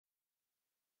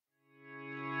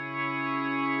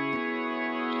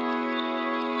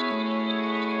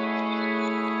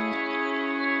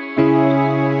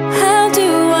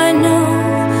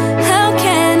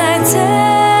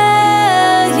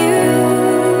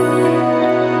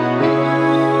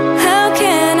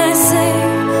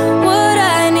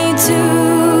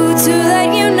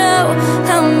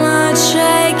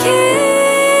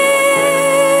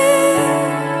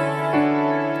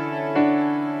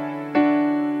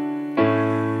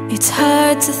It's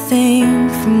hard to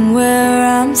think from where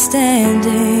I'm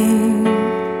standing,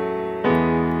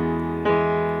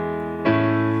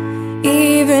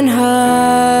 even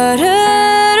harder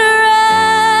to write.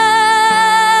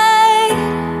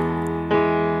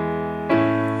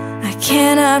 I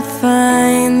cannot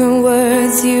find the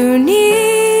words you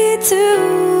need to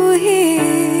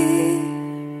hear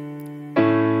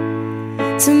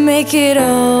to make it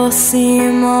all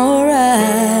seem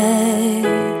alright.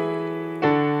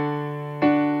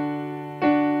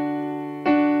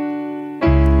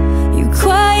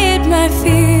 Quiet my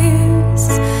fears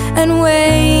and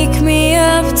wake me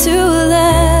up to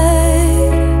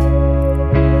life.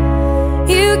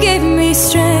 You gave me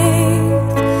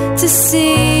strength to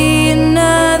see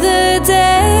another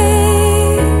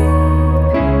day,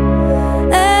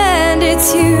 and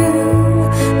it's you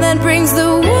that brings the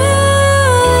world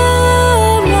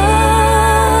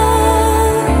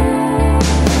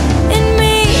in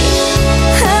me.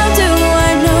 How do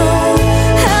I know?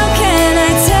 How can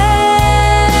I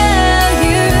tell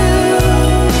you?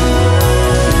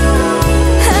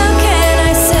 How can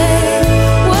I say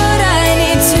what I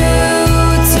need to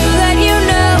let you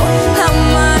know how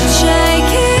much I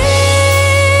care?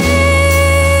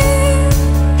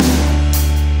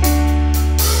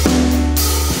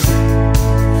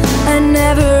 I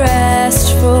never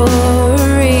asked for a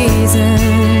reason.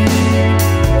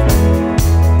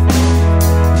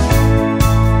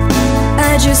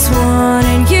 I just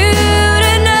wanted you